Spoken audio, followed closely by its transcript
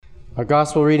Our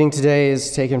gospel reading today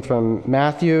is taken from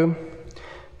Matthew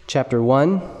chapter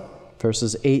 1,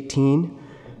 verses 18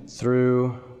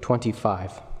 through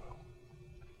 25.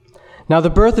 Now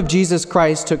the birth of Jesus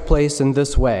Christ took place in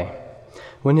this way.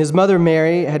 When his mother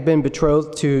Mary had been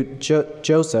betrothed to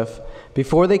Joseph,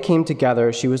 before they came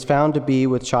together, she was found to be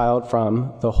with child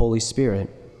from the Holy Spirit.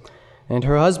 And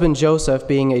her husband Joseph,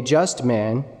 being a just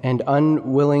man and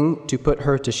unwilling to put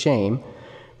her to shame,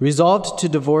 resolved to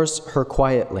divorce her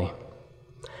quietly.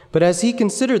 But as he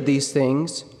considered these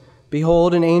things,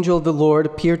 behold, an angel of the Lord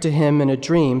appeared to him in a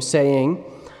dream, saying,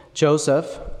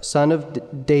 Joseph, son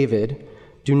of David,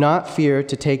 do not fear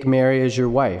to take Mary as your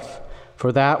wife,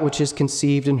 for that which is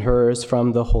conceived in her is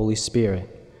from the Holy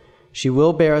Spirit. She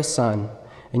will bear a son,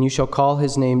 and you shall call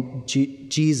his name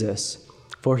Jesus,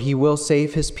 for he will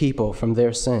save his people from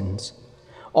their sins.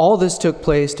 All this took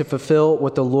place to fulfill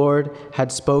what the Lord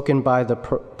had spoken by the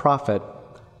prophet.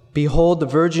 Behold, the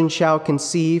virgin shall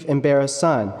conceive and bear a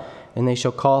son, and they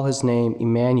shall call his name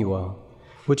Emmanuel,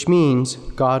 which means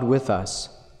God with us.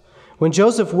 When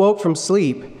Joseph woke from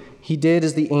sleep, he did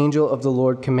as the angel of the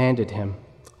Lord commanded him.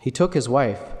 He took his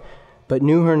wife, but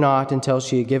knew her not until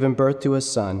she had given birth to a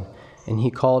son, and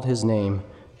he called his name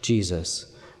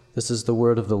Jesus. This is the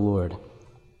word of the Lord.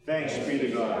 Thanks be to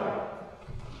God.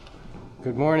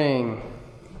 Good morning.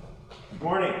 Good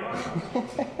morning.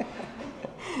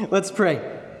 Let's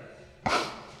pray.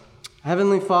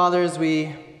 Heavenly Father, as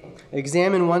we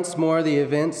examine once more the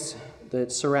events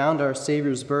that surround our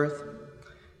Savior's birth,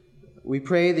 we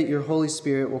pray that your Holy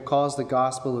Spirit will cause the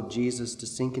gospel of Jesus to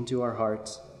sink into our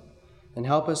hearts and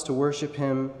help us to worship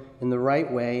him in the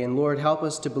right way. And Lord, help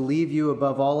us to believe you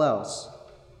above all else.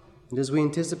 And as we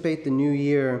anticipate the new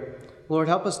year, Lord,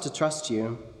 help us to trust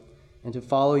you and to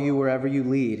follow you wherever you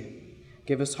lead.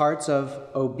 Give us hearts of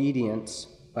obedience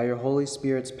by your Holy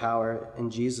Spirit's power,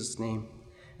 in Jesus' name.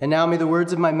 And now may the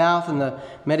words of my mouth and the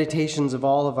meditations of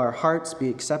all of our hearts be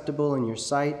acceptable in your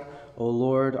sight, O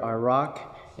Lord, our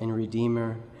rock and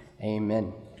redeemer.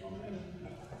 Amen.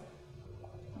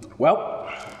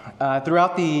 Well,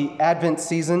 throughout the Advent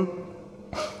season,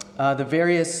 the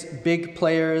various big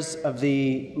players of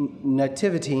the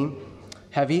Nativity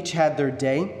have each had their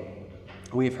day.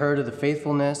 We've heard of the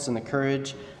faithfulness and the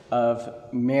courage of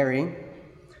Mary,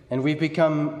 and we've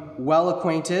become well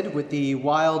acquainted with the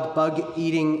wild,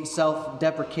 bug-eating,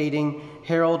 self-deprecating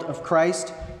herald of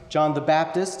Christ, John the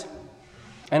Baptist.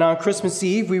 And on Christmas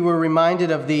Eve, we were reminded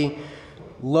of the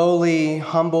lowly,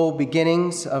 humble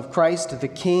beginnings of Christ, the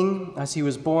King, as he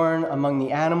was born among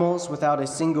the animals without a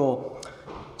single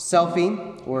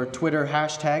selfie or Twitter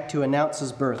hashtag to announce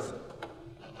his birth.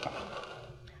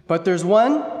 But there's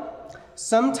one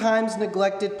sometimes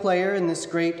neglected player in this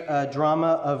great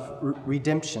drama of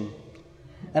redemption.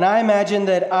 And I imagine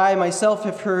that I myself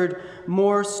have heard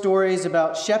more stories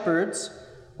about shepherds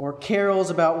or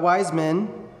carols about wise men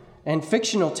and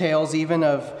fictional tales even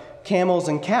of camels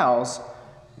and cows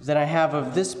than I have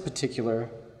of this particular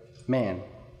man.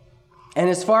 And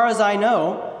as far as I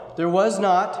know, there was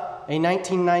not a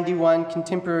 1991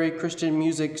 contemporary Christian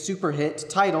music super hit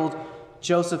titled,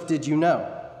 Joseph, Did You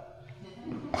Know?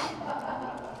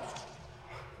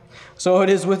 So it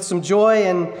is with some joy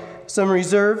and some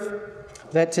reserve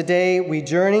that today we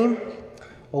journey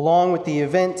along with the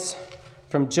events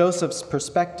from Joseph's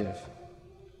perspective.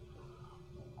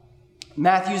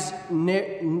 Matthew's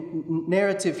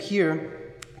narrative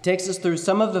here takes us through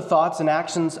some of the thoughts and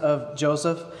actions of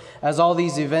Joseph as all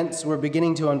these events were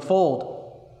beginning to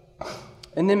unfold.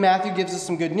 And then Matthew gives us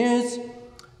some good news,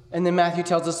 and then Matthew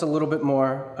tells us a little bit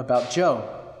more about Joe.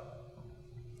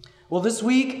 Well, this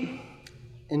week,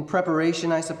 in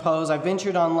preparation, I suppose, I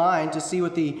ventured online to see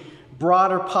what the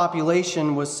broader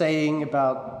population was saying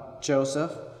about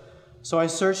Joseph. So I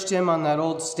searched him on that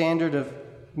old standard of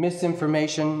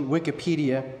misinformation,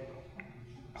 Wikipedia.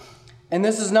 And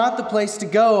this is not the place to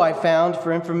go, I found,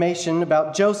 for information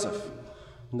about Joseph.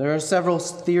 There are several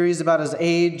theories about his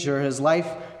age or his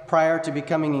life prior to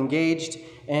becoming engaged,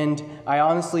 and I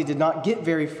honestly did not get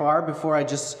very far before I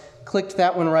just clicked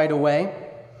that one right away.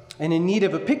 And in need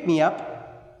of a pick-me-up,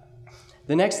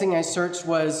 the next thing I searched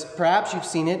was, perhaps you've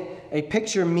seen it, a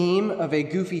picture meme of a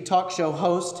goofy talk show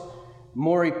host,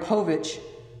 Maury Povich,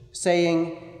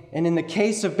 saying, and in the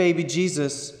case of baby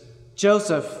Jesus,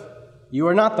 Joseph, you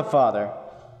are not the father.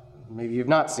 Maybe you've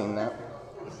not seen that.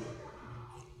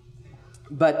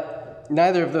 But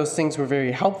neither of those things were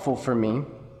very helpful for me.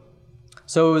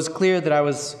 So it was clear that I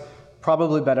was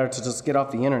probably better to just get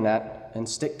off the internet and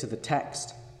stick to the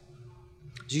text.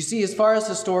 As you see, as far as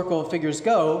historical figures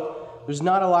go, there's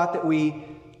not a lot that we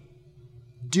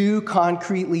do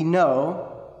concretely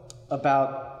know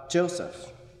about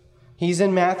Joseph. He's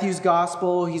in Matthew's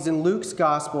gospel, he's in Luke's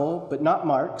gospel, but not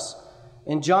Mark's.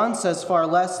 And John says far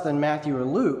less than Matthew or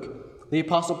Luke. The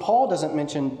Apostle Paul doesn't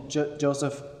mention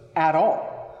Joseph at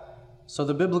all. So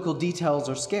the biblical details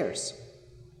are scarce.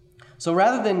 So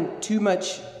rather than too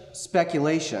much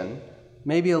speculation,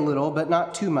 maybe a little, but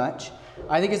not too much,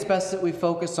 I think it's best that we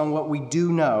focus on what we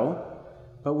do know,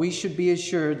 but we should be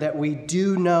assured that we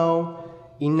do know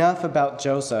enough about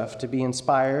Joseph to be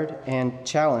inspired and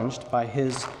challenged by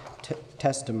his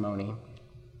testimony.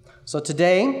 So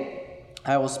today,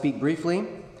 I will speak briefly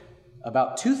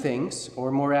about two things,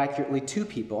 or more accurately, two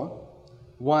people.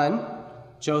 One,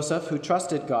 Joseph, who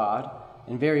trusted God,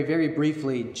 and very, very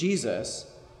briefly,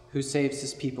 Jesus, who saves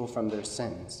his people from their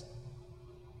sins.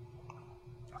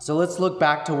 So let's look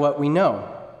back to what we know.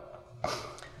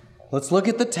 Let's look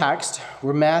at the text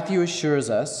where Matthew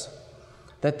assures us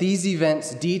that these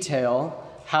events detail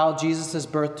how Jesus'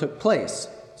 birth took place.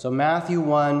 So Matthew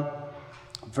 1,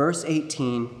 verse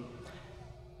 18,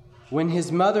 when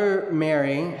his mother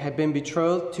Mary had been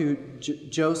betrothed to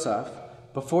Joseph,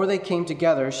 before they came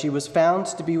together, she was found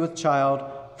to be with child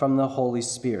from the Holy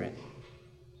Spirit.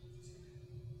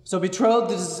 So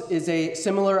betrothed is a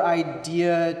similar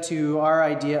idea to our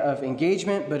idea of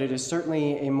engagement, but it is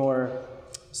certainly a more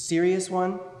serious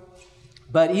one.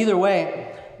 But either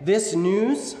way, this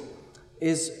news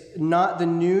is not the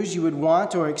news you would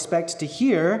want or expect to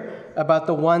hear about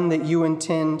the one that you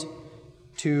intend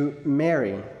to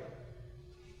marry.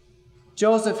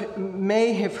 Joseph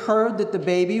may have heard that the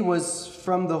baby was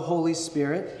from the Holy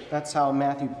Spirit. That's how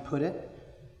Matthew put it.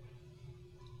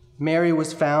 Mary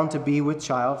was found to be with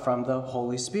child from the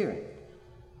Holy Spirit.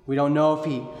 We don't know if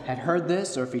he had heard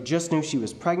this or if he just knew she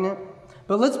was pregnant.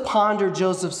 But let's ponder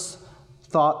Joseph's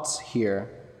thoughts here.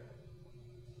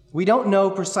 We don't know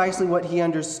precisely what he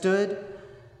understood.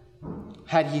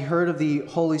 Had he heard of the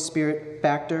Holy Spirit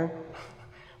factor?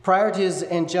 Prior to his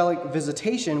angelic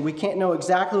visitation, we can't know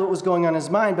exactly what was going on in his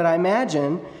mind, but I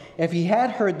imagine if he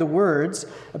had heard the words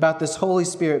about this Holy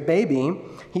Spirit baby,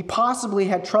 he possibly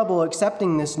had trouble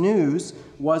accepting this news.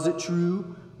 Was it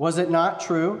true? Was it not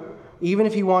true? Even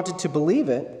if he wanted to believe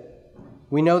it,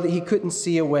 we know that he couldn't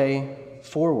see a way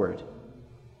forward.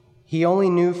 He only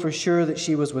knew for sure that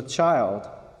she was with child,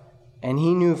 and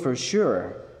he knew for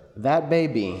sure that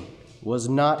baby was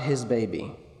not his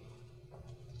baby.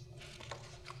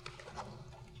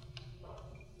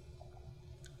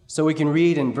 So we can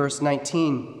read in verse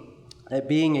 19 that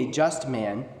being a just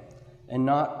man and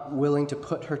not willing to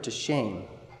put her to shame,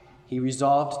 he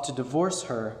resolved to divorce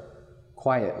her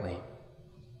quietly.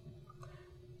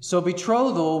 So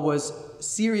betrothal was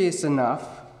serious enough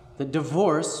that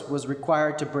divorce was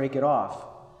required to break it off.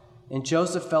 And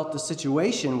Joseph felt the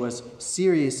situation was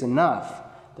serious enough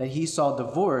that he saw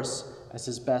divorce as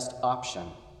his best option.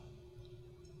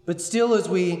 But still, as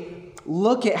we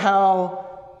look at how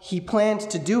he planned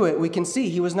to do it, we can see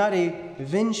he was not a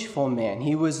vengeful man.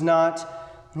 He was not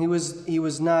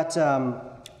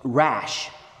rash.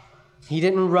 He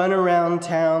didn't run around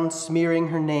town smearing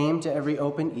her name to every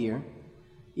open ear.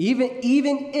 Even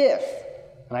if,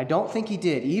 and I don't think he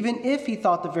did, even if he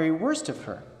thought the very worst of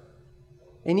her,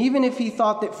 and even if he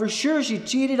thought that for sure she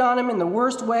cheated on him in the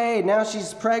worst way, and now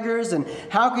she's preggers, and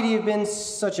how could he have been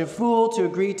such a fool to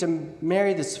agree to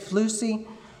marry this Flusy?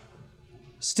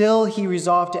 Still, he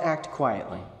resolved to act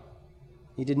quietly.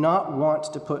 He did not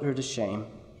want to put her to shame.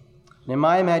 And in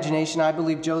my imagination, I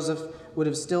believe Joseph would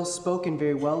have still spoken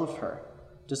very well of her,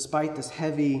 despite this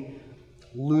heavy,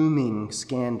 looming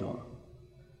scandal.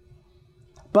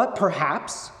 But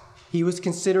perhaps he was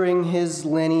considering his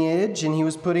lineage, and he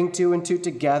was putting two and two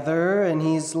together, and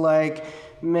he's like,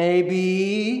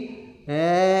 maybe,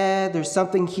 there's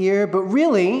something here. But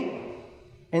really,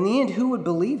 in the end, who would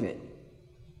believe it?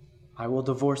 I will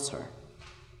divorce her.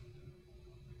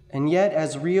 And yet,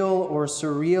 as real or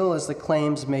surreal as the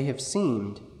claims may have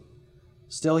seemed,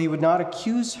 still he would not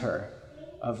accuse her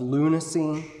of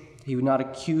lunacy. He would not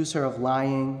accuse her of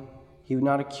lying. He would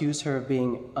not accuse her of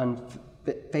being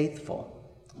unfaithful.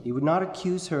 He would not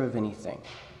accuse her of anything.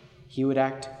 He would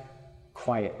act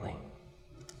quietly.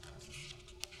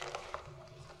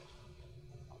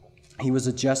 He was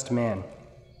a just man.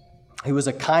 He was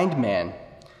a kind man.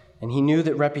 And he knew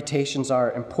that reputations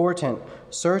are important,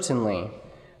 certainly.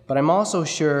 But I'm also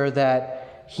sure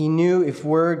that he knew if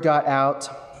word got out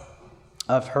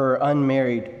of her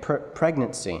unmarried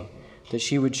pregnancy, that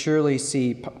she would surely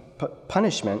see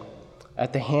punishment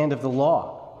at the hand of the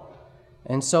law.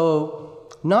 And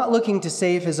so, not looking to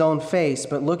save his own face,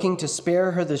 but looking to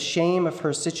spare her the shame of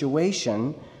her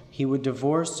situation, he would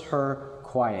divorce her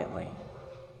quietly.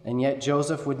 And yet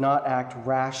Joseph would not act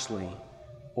rashly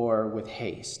or with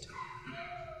haste.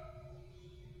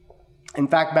 In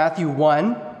fact, Matthew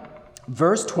 1,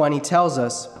 verse 20 tells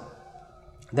us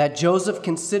that Joseph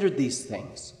considered these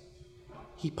things.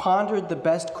 He pondered the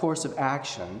best course of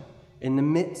action in the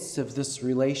midst of this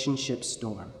relationship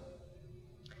storm.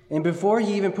 And before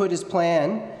he even put his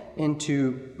plan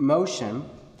into motion,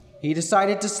 he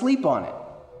decided to sleep on it.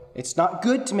 It's not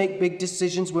good to make big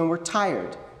decisions when we're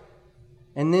tired.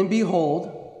 And then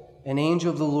behold, an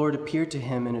angel of the Lord appeared to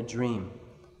him in a dream.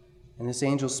 And this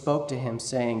angel spoke to him,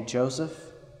 saying,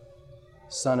 Joseph,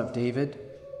 son of David,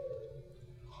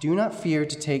 do not fear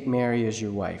to take Mary as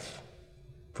your wife,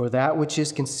 for that which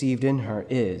is conceived in her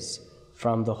is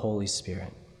from the Holy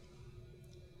Spirit.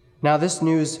 Now this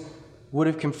news would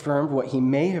have confirmed what he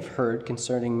may have heard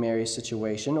concerning Mary's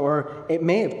situation, or it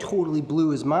may have totally blew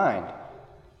his mind.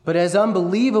 But as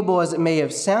unbelievable as it may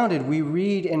have sounded, we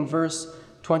read in verse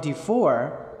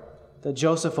 24 that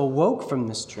Joseph awoke from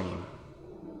this dream,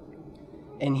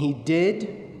 and he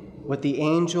did what the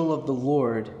angel of the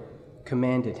Lord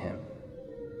commanded him.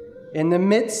 In the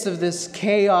midst of this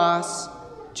chaos,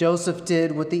 Joseph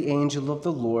did what the angel of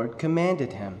the Lord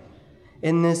commanded him.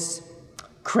 In this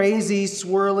crazy,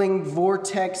 swirling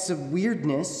vortex of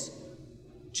weirdness,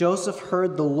 Joseph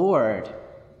heard the Lord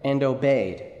and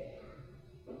obeyed.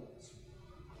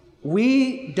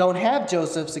 We don't have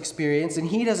Joseph's experience, and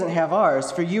he doesn't have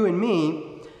ours. For you and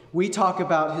me, we talk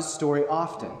about his story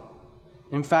often.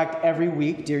 In fact, every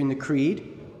week during the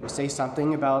Creed, we say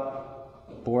something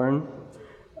about born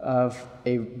of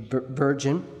a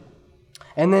virgin.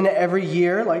 And then every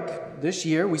year, like this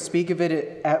year, we speak of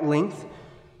it at length.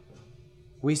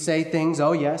 We say things,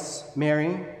 oh yes,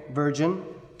 Mary, virgin,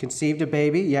 conceived a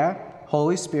baby, yeah,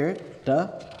 Holy Spirit, duh,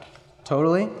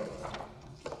 totally.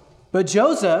 But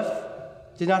Joseph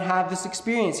did not have this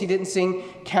experience. He didn't sing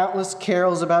countless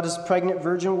carols about his pregnant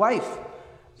virgin wife.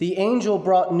 The angel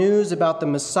brought news about the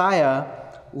Messiah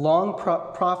long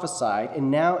prophesied,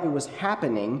 and now it was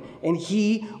happening, and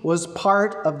he was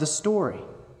part of the story.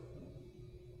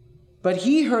 But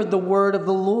he heard the word of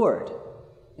the Lord,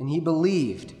 and he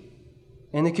believed.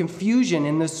 And the confusion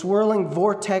in the swirling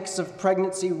vortex of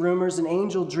pregnancy rumors and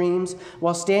angel dreams,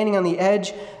 while standing on the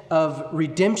edge of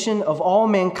redemption of all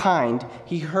mankind,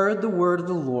 he heard the word of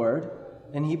the Lord,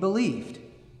 and he believed.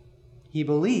 He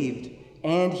believed,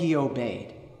 and he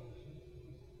obeyed.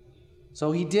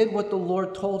 So he did what the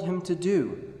Lord told him to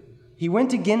do. He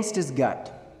went against his gut.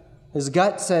 His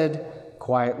gut said,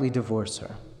 quietly divorce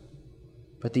her.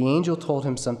 But the angel told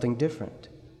him something different.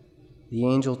 The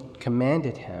angel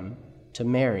commanded him to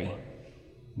marry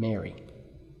Mary.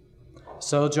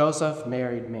 So Joseph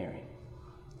married Mary.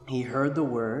 He heard the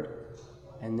word,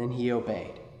 and then he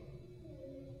obeyed.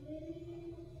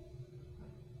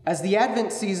 As the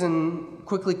Advent season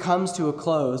quickly comes to a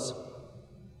close,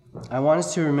 I want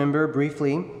us to remember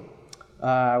briefly,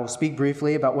 I will speak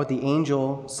briefly about what the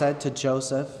angel said to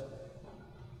Joseph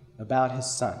about his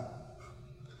son,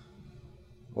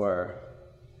 or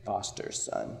foster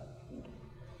son.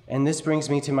 And this brings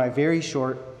me to my very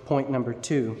short point number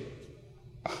 2,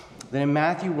 that in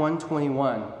Matthew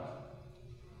 1:21,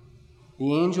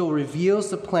 the angel reveals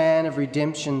the plan of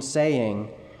redemption,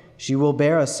 saying, she will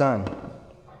bear a son,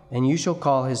 and you shall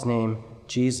call his name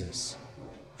Jesus,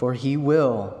 for he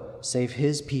will save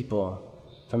his people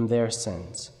from their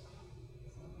sins.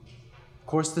 Of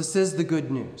course, this is the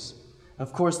good news.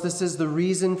 Of course, this is the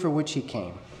reason for which he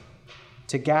came,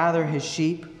 to gather his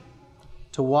sheep,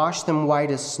 to wash them white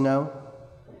as snow.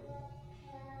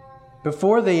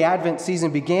 Before the Advent season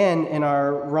began in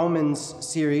our Romans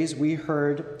series, we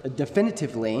heard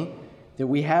definitively that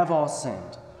we have all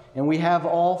sinned, and we have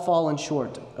all fallen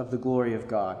short of the glory of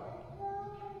God.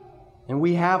 And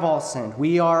we have all sinned.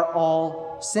 We are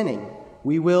all sinning.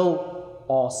 We will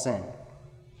all sin.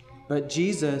 But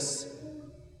Jesus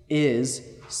is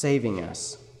saving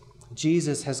us.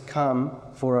 Jesus has come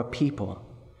for a people.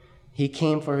 He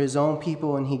came for his own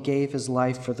people, and he gave his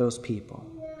life for those people.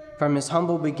 From his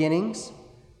humble beginnings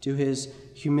to his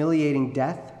humiliating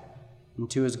death and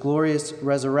to his glorious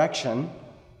resurrection,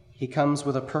 he comes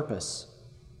with a purpose: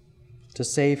 to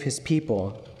save his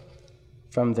people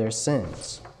from their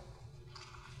sins.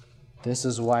 This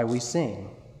is why we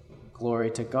sing, "Glory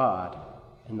to God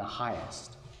in the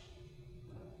highest."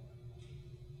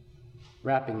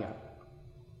 Wrapping up.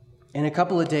 In a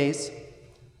couple of days,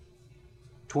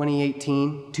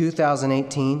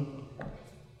 2018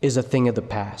 is a thing of the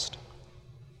past.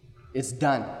 It's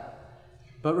done.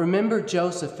 But remember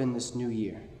Joseph in this new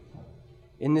year.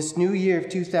 In this new year of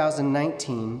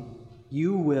 2019,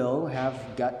 you will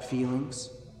have gut feelings.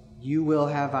 You will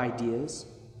have ideas.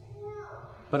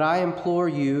 But I implore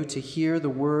you to hear the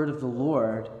word of the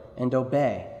Lord and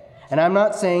obey. And I'm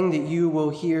not saying that you will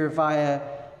hear via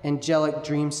angelic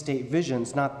dream state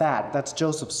visions, not that. That's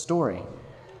Joseph's story.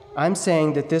 I'm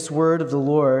saying that this word of the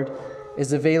Lord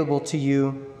is available to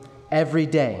you every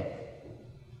day.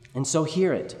 And so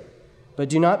hear it. But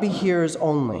do not be hearers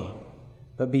only,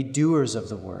 but be doers of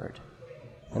the word.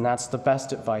 And that's the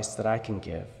best advice that I can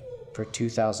give for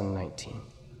 2019.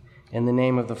 In the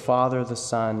name of the Father, the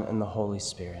Son, and the Holy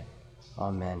Spirit.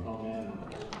 Amen. Amen.